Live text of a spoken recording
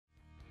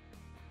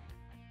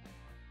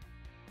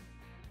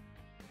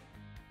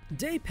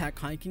Daypack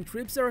hiking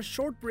trips are a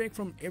short break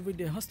from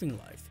everyday hustling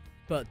life.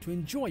 But to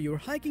enjoy your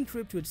hiking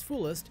trip to its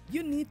fullest,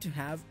 you need to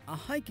have a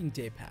hiking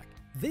day pack.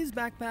 These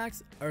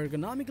backpacks are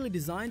ergonomically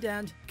designed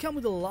and come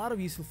with a lot of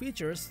useful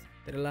features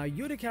that allow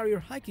you to carry your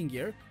hiking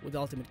gear with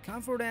ultimate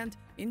comfort and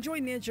enjoy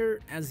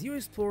nature as you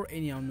explore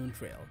any unknown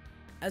trail.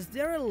 As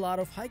there are a lot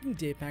of hiking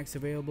day packs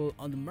available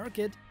on the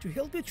market, to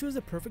help you choose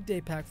the perfect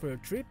day pack for your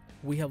trip,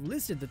 we have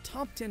listed the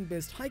top 10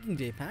 best hiking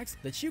day packs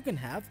that you can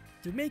have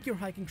to make your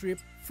hiking trip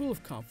full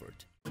of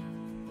comfort.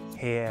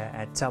 Here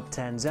at Top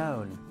 10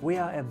 Zone, we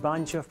are a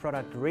bunch of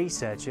product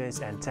researchers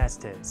and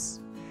testers.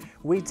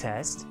 We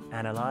test,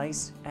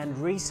 analyze, and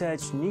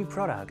research new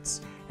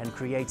products and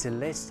create a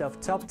list of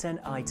top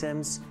 10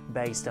 items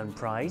based on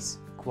price,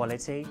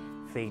 quality,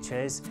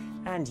 features,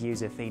 and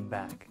user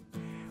feedback.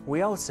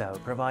 We also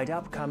provide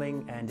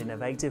upcoming and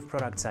innovative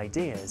product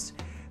ideas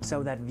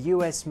so that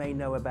viewers may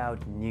know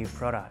about new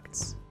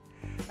products.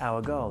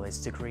 Our goal is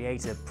to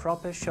create a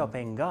proper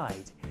shopping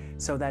guide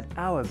so that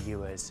our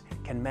viewers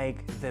can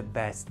make the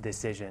best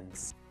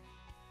decisions.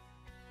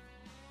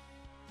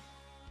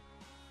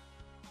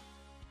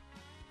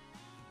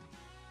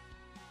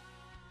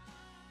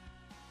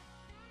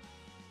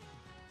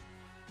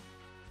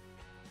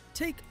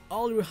 Take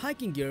all your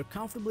hiking gear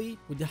comfortably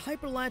with the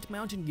Hyperlite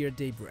mountain gear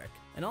Daybreak,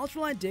 an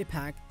ultralight day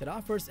pack that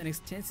offers an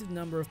extensive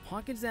number of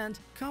pockets and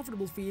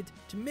comfortable feet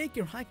to make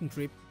your hiking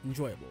trip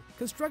enjoyable.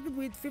 Constructed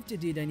with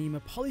 50D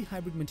Dyneema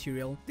polyhybrid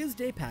material, this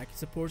day pack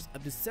supports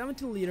up to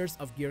 17 liters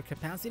of gear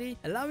capacity,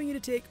 allowing you to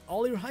take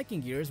all your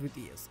hiking gears with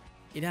ease.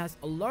 It has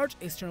a large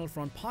external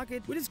front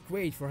pocket, which is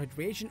great for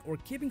hydration or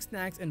keeping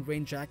snacks and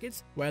rain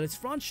jackets, while its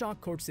front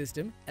shock cord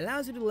system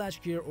allows you to latch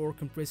gear or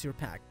compress your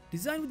pack.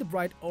 Designed with a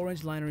bright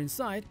orange liner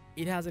inside,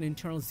 it has an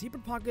internal zipper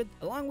pocket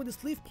along with a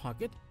sleeve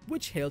pocket,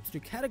 which helps to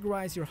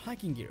categorize your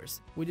hiking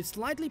gears. With its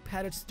slightly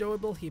padded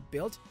stowable hip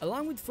belt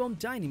along with foam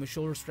Dyneema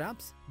shoulder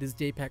straps, this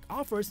day pack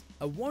offers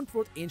a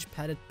 1/4 inch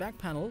padded back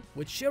panel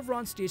with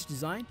chevron stitch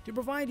design to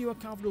provide you a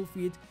comfortable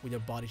fit with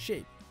your body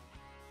shape.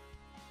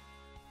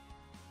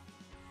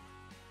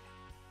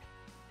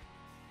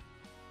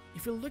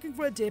 If you're looking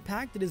for a day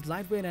pack that is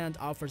lightweight and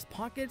offers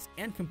pockets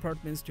and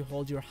compartments to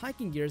hold your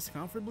hiking gears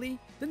comfortably,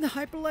 then the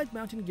Hyperlite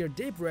mountain gear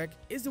Daybreak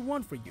is the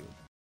one for you.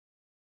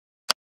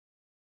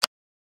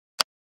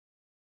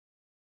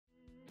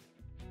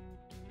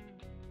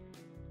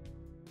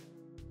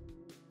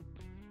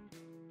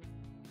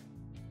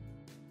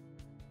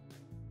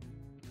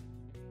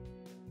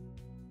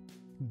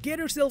 Get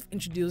yourself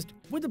introduced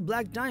with the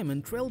Black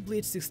Diamond Trail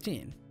Blitz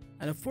 16.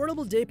 An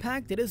affordable day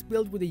pack that is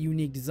built with a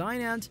unique design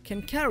and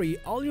can carry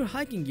all your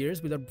hiking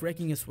gears without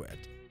breaking a sweat.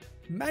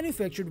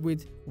 Manufactured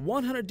with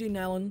 100D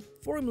nylon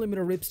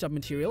 4mm ripstop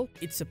material,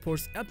 it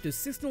supports up to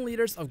 16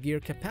 liters of gear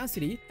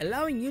capacity,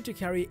 allowing you to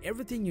carry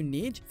everything you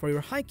need for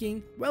your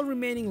hiking while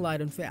remaining light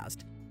and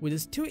fast. With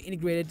its 2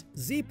 integrated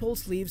Z-pole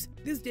sleeves,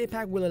 this day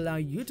pack will allow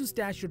you to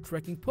stash your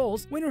trekking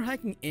poles when your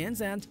hiking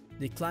ends and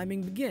the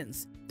climbing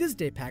begins. This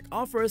day pack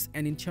offers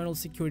an internal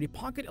security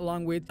pocket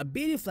along with a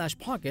BD flash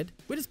pocket,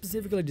 which is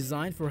specifically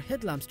designed for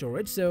headlamp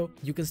storage so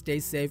you can stay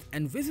safe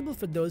and visible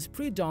for those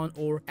pre-dawn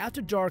or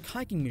after-dark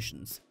hiking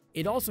missions.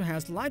 It also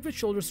has lightweight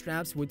shoulder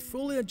straps with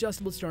fully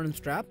adjustable sternum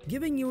strap,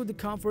 giving you the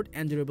comfort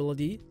and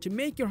durability to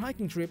make your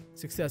hiking trip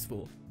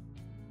successful.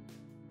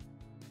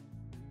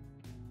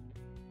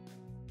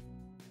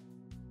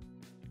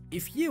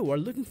 If you are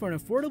looking for an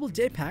affordable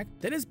day pack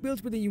that is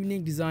built with a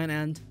unique design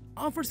and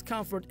offers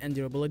comfort and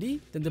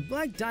durability, then the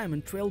Black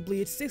Diamond Trail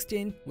Blitz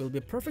 16 will be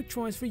a perfect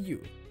choice for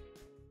you.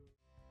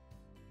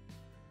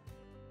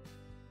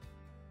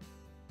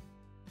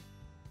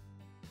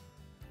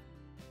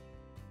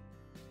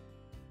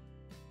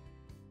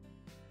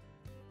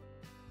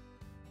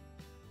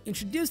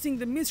 Introducing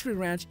the Mystery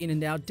Ranch In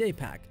and Out Day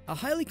Pack, a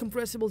highly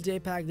compressible day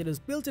pack that is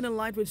built in a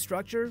lightweight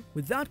structure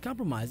without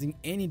compromising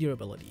any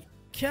durability.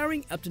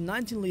 Carrying up to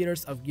 19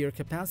 liters of gear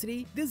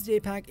capacity, this day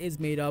pack is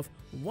made of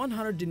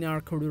 100 dinar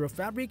Cordura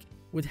fabric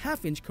with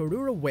half-inch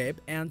Cordura web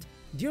and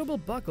durable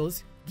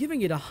buckles,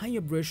 giving it a high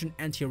abrasion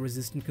and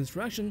tear-resistant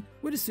construction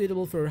which is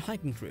suitable for a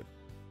hiking trip.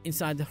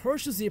 Inside the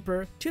horseshoe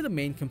zipper to the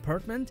main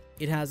compartment,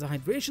 it has a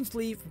hydration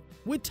sleeve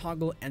with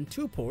toggle and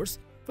 2 ports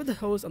for the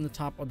hose on the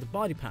top of the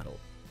body panel.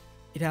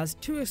 It has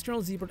 2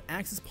 external zippered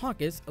access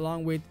pockets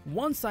along with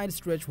one side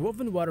stretch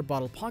woven water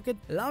bottle pocket,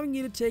 allowing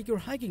you to take your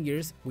hiking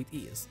gears with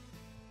ease.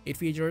 It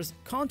features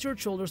contoured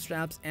shoulder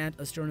straps and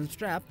a sternum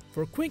strap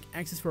for quick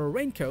access for a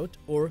raincoat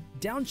or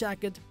down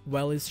jacket,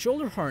 while its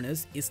shoulder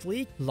harness is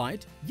sleek,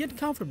 light, yet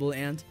comfortable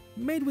and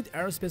made with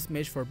aerospace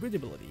mesh for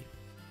breathability.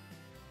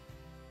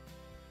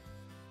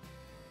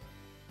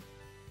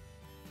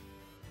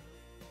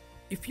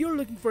 If you're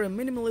looking for a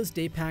minimalist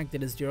day pack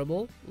that is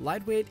durable,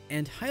 lightweight,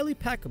 and highly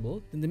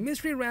packable, then the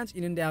Mystery Ranch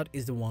In and Out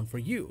is the one for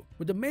you.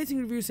 With amazing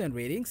reviews and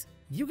ratings,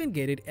 you can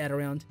get it at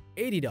around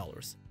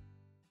 $80.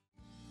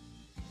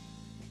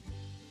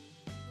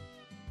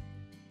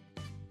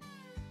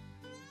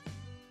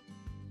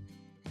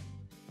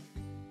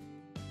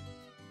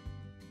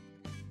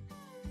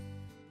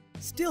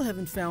 Still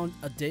haven't found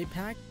a day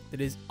pack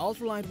that is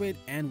ultra lightweight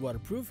and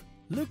waterproof?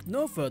 Look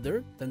no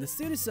further than the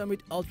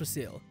Summit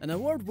Ultra-Sil, an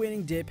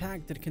award-winning day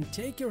pack that can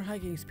take your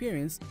hiking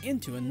experience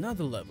into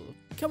another level.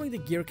 Coming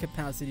with a gear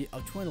capacity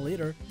of 20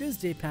 liters, this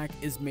day pack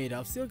is made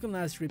of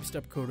silicone-less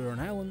ripstop coated on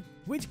nylon,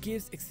 which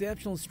gives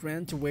exceptional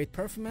strength to weight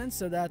performance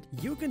so that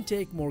you can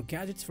take more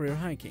gadgets for your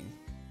hiking.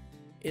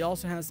 It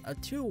also has a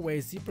two-way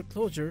zipper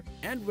closure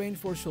and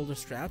reinforced shoulder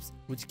straps,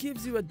 which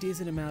gives you a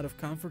decent amount of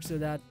comfort so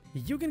that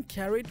you can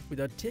carry it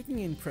without taking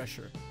in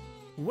pressure.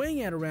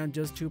 Weighing at around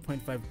just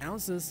 2.5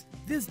 ounces,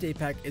 this day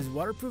pack is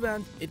waterproof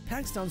and it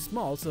packs down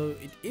small, so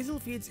it easily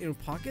fits in your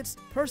pockets,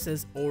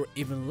 purses, or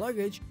even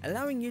luggage,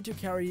 allowing you to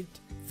carry it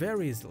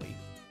very easily.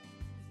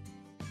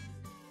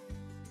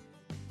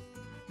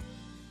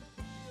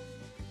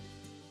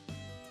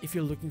 If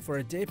you're looking for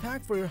a day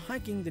pack for your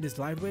hiking that is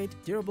lightweight,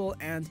 durable,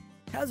 and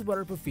has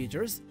waterproof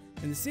features,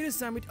 then the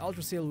Summit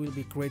Ultra-Sil will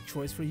be a great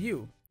choice for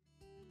you.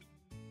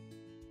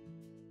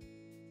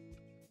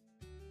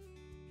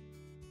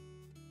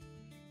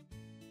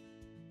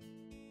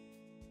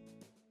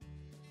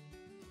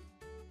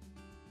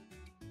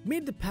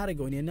 Meet the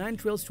Patagonia 9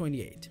 Trails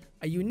 28,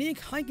 a unique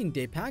hiking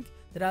day pack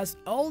that has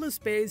all the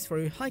space for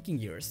your hiking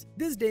gears.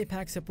 This day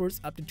pack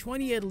supports up to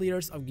 28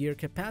 liters of gear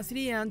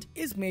capacity and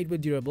is made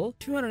with durable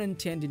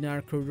 210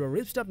 dinar corridor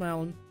ripstop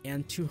nylon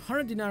and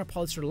 200 dinar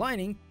polyester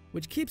lining,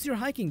 which keeps your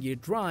hiking gear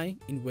dry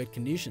in wet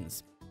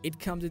conditions. It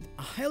comes with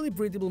a highly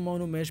breathable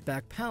mono mesh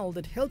back panel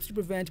that helps to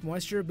prevent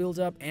moisture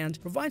buildup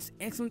and provides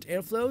excellent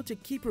airflow to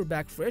keep your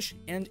back fresh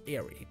and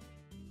airy.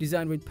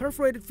 Designed with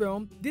perforated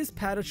foam, this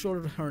padded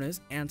shoulder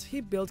harness and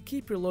hip belt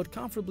keep your load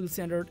comfortably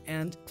centered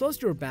and close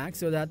to your back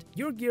so that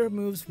your gear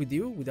moves with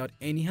you without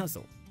any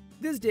hassle.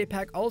 This day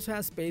pack also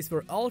has space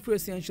for all of your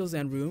essentials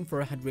and room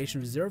for a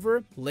hydration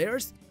reservoir,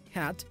 layers,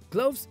 hat,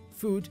 gloves,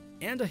 food,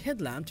 and a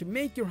headlamp to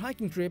make your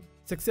hiking trip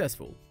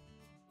successful.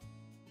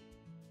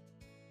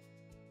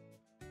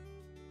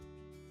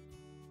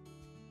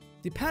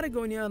 The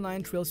Patagonia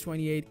 9 Trails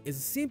 28 is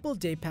a simple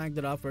day pack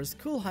that offers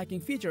cool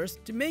hiking features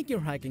to make your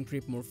hiking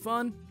trip more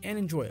fun and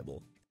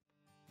enjoyable.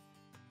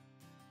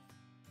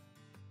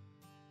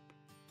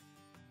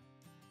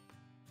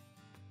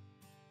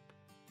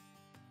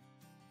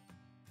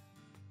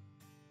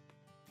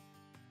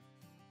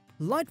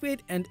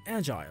 Lightweight and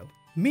agile.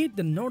 Meet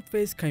the North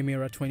Face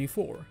Chimera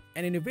 24,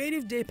 an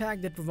innovative day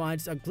pack that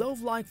provides a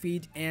glove-like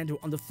fit and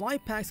on-the-fly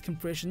packs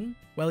compression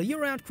while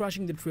you're out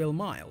crushing the trail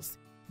miles.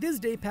 This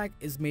day pack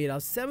is made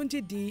of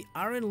 70D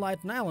iron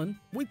light nylon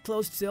with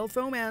closed cell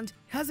foam and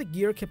has a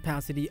gear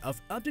capacity of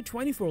up to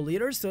 24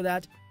 liters so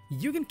that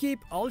you can keep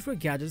all of your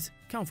gadgets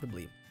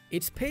comfortably.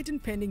 Its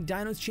patent-pending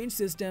Dyno's change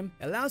system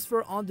allows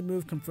for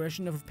on-the-move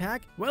compression of a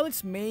pack, while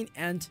its main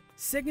and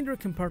secondary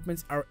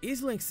compartments are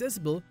easily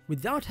accessible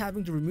without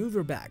having to remove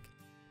your bag.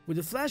 With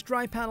a flash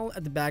dry panel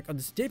at the back of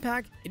this day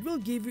pack, it will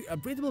give you a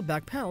breathable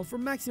back panel for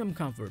maximum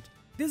comfort.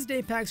 This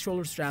day pack's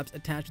shoulder straps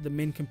attach to the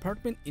main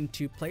compartment in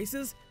two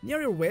places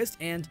near your waist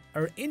and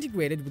are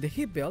integrated with the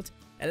hip belt,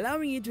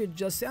 allowing you to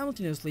adjust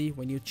simultaneously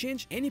when you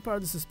change any part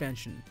of the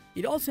suspension.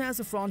 It also has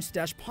a front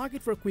stash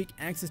pocket for quick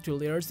access to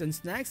layers and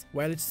snacks,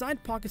 while its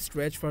side pockets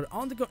stretch for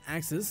on-the-go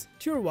access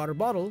to your water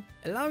bottle,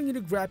 allowing you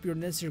to grab your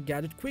necessary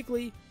gadget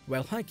quickly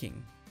while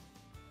hiking.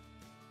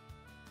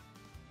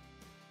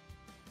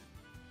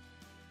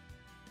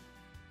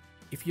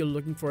 If you're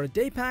looking for a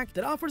day pack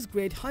that offers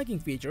great hiking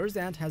features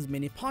and has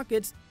many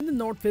pockets, then the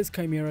North Face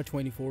Chimera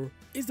 24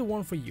 is the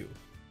one for you.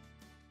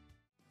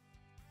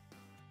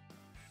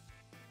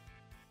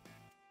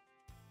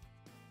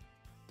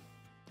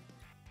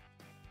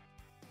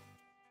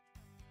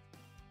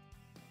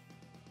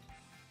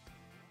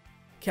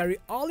 Carry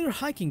all your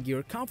hiking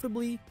gear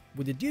comfortably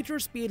with the Deuter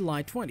Speed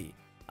Lite 20,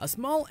 a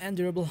small and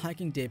durable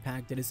hiking day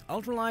pack that is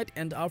ultralight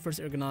and offers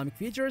ergonomic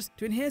features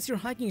to enhance your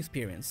hiking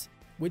experience.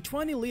 With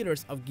 20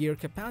 liters of gear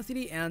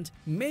capacity and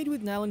made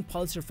with nylon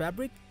polyester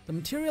fabric, the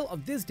material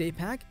of this day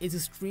pack is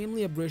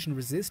extremely abrasion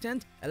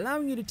resistant,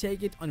 allowing you to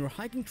take it on your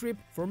hiking trip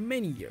for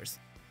many years.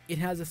 It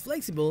has a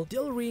flexible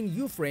Delrin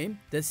U-frame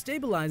that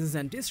stabilizes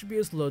and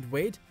distributes load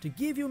weight to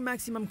give you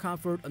maximum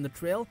comfort on the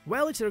trail,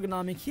 while its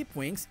ergonomic hip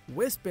wings,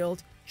 waist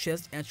belt,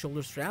 chest and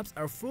shoulder straps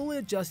are fully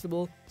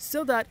adjustable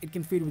so that it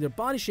can fit with your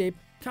body shape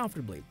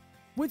comfortably.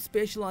 With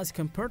specialized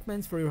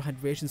compartments for your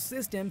hydration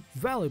system,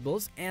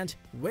 valuables, and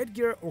wet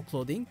gear or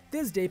clothing,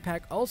 this day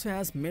pack also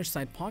has mesh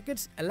side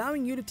pockets,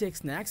 allowing you to take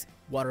snacks,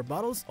 water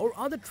bottles, or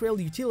other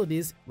trail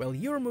utilities while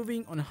you're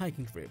moving on a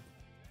hiking trip.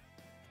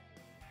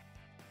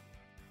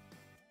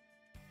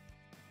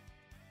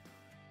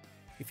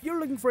 If you're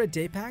looking for a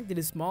day pack that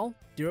is small,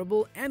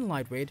 durable, and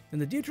lightweight, then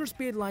the Deuter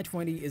Speed Lite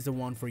 20 is the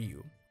one for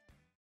you.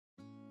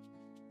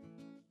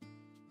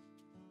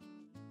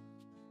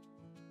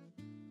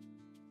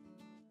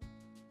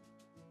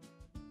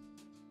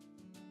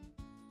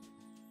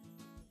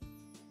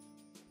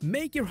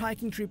 Make your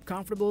hiking trip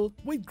comfortable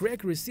with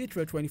Gregory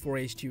Citro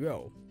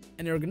 24H2O,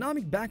 an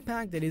ergonomic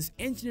backpack that is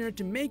engineered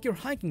to make your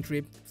hiking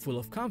trip full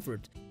of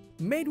comfort.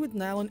 Made with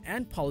nylon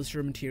and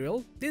polyester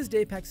material, this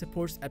daypack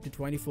supports up to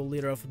 24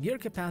 liters of gear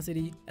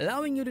capacity,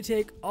 allowing you to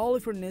take all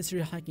of your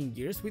necessary hiking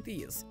gears with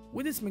ease.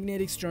 With its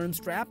magnetic stern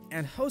strap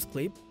and hose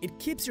clip, it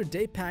keeps your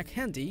daypack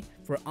handy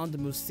for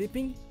on-the-move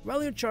sipping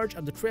while you charge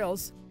up the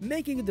trails,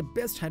 making it the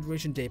best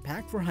hydration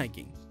daypack for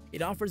hiking.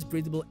 It offers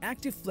breathable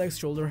active flex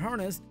shoulder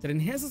harness that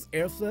enhances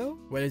airflow,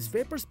 while its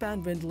vapor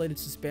span ventilated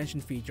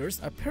suspension features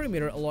a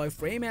perimeter alloy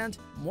frame and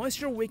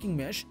moisture wicking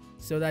mesh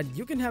so that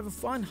you can have a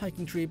fun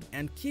hiking trip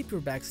and keep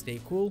your back stay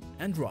cool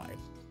and dry.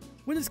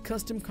 With its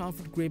custom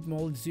comfort grip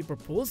molded zipper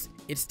pulls,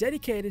 its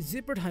dedicated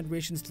zippered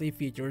hydration sleeve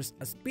features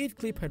a speed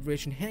clip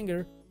hydration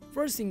hanger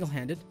for a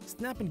single-handed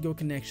snap-and-go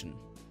connection.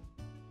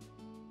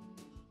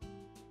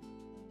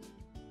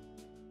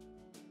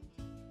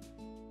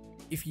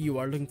 If you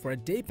are looking for a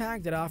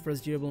daypack that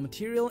offers durable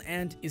material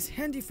and is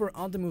handy for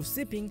on-the-move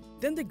sipping,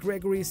 then the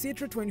Gregory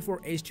Citro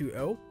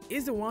 24H2O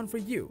is the one for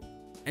you.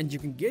 And you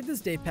can get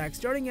this daypack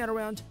starting at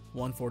around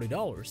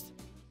 $140.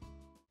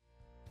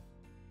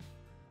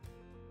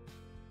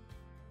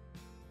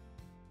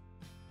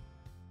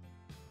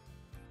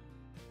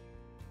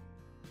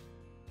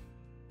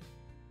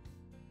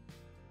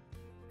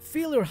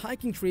 Feel your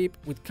hiking trip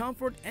with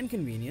comfort and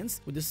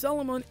convenience with the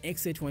Salomon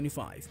XA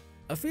 25.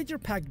 A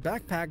feature-packed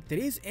backpack that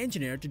is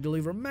engineered to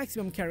deliver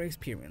maximum carry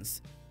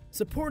experience.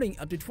 Supporting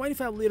up to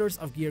 25 liters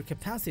of gear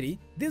capacity,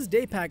 this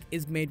daypack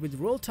is made with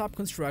roll-top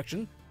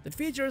construction that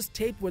features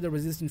tape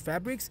weather-resistant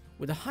fabrics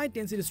with a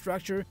high-density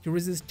structure to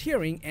resist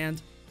tearing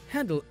and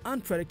handle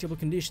unpredictable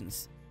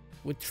conditions.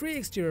 With 3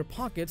 exterior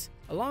pockets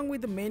along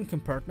with the main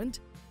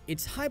compartment,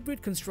 its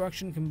hybrid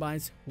construction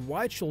combines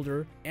wide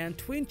shoulder and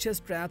twin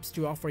chest straps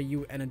to offer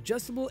you an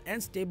adjustable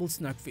and stable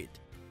snug fit.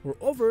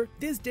 Moreover,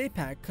 this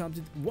daypack comes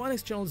with 1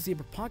 external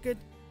zipper pocket,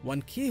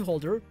 1 key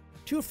holder,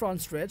 2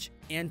 front stretch,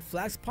 and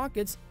flask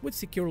pockets with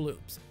secure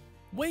loops.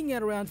 Weighing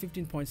at around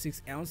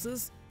 15.6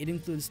 ounces, it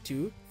includes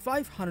 2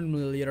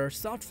 500ml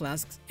soft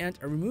flasks and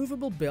a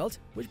removable belt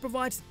which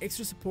provides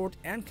extra support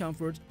and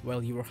comfort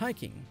while you are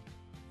hiking.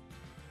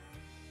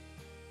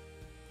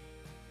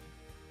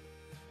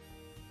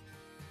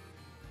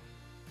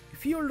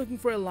 If you are looking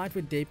for a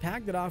lightweight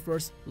daypack that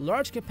offers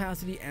large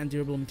capacity and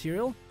durable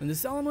material, then the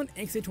Salomon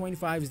XA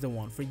 25 is the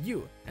one for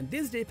you, and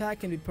this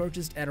daypack can be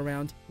purchased at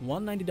around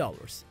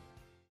 $190.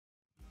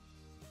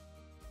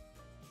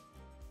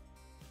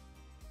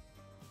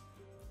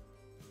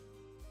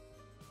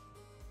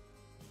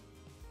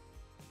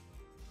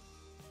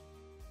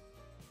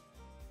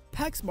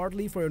 Pack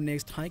smartly for your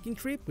next hiking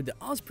trip with the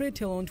Osprey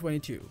Talon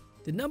 22,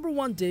 the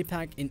 #1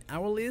 daypack in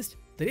our list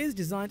that is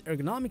designed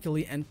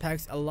ergonomically and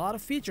packs a lot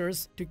of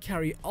features to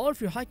carry all of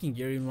your hiking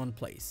gear in one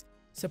place.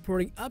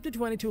 Supporting up to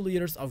 22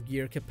 liters of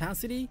gear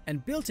capacity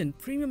and built-in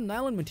premium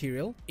nylon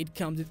material, it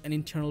comes with an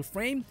internal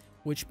frame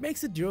which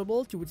makes it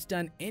durable to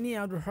withstand any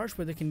outdoor harsh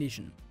weather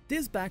condition.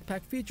 This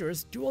backpack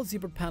features dual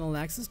zipper panel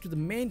access to the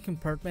main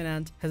compartment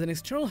and has an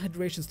external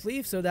hydration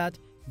sleeve so that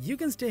you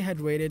can stay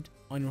hydrated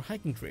on your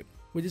hiking trip.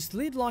 With its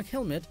lead lock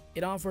helmet,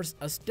 it offers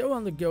a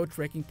stow-on-the-go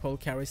trekking pole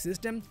carry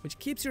system which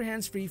keeps your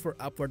hands free for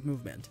upward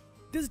movement.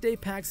 This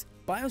daypack's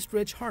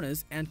bio-stretch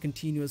harness and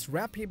continuous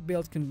wrap hip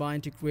belt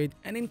combine to create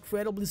an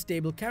incredibly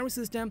stable carry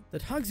system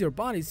that hugs your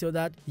body so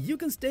that you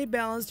can stay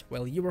balanced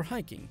while you are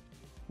hiking.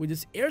 With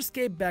its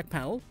airscape back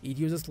panel, it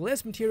uses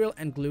less material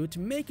and glue to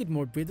make it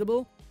more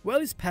breathable, while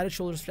its padded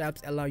shoulder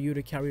straps allow you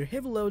to carry your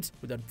heavy loads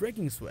without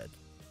breaking sweat.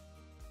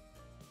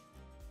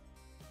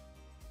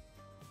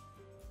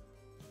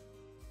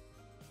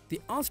 The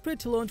Osprey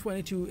Talon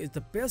 22 is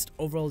the best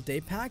overall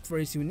daypack for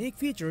its unique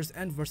features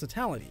and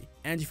versatility.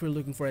 And if you're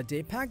looking for a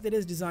daypack that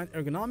is designed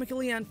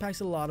ergonomically and packs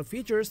a lot of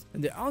features,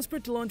 then the Osprey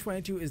Talon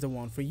 22 is the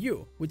one for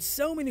you. With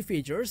so many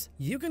features,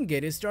 you can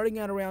get it starting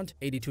at around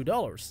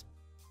 $82.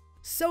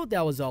 So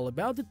that was all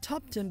about the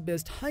top 10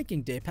 best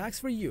hiking daypacks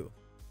for you.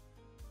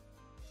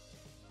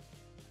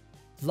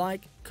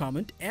 Like,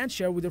 comment, and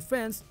share with your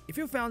friends if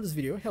you found this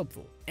video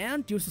helpful.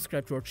 And do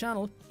subscribe to our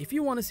channel if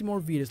you want to see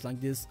more videos like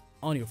this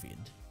on your feed.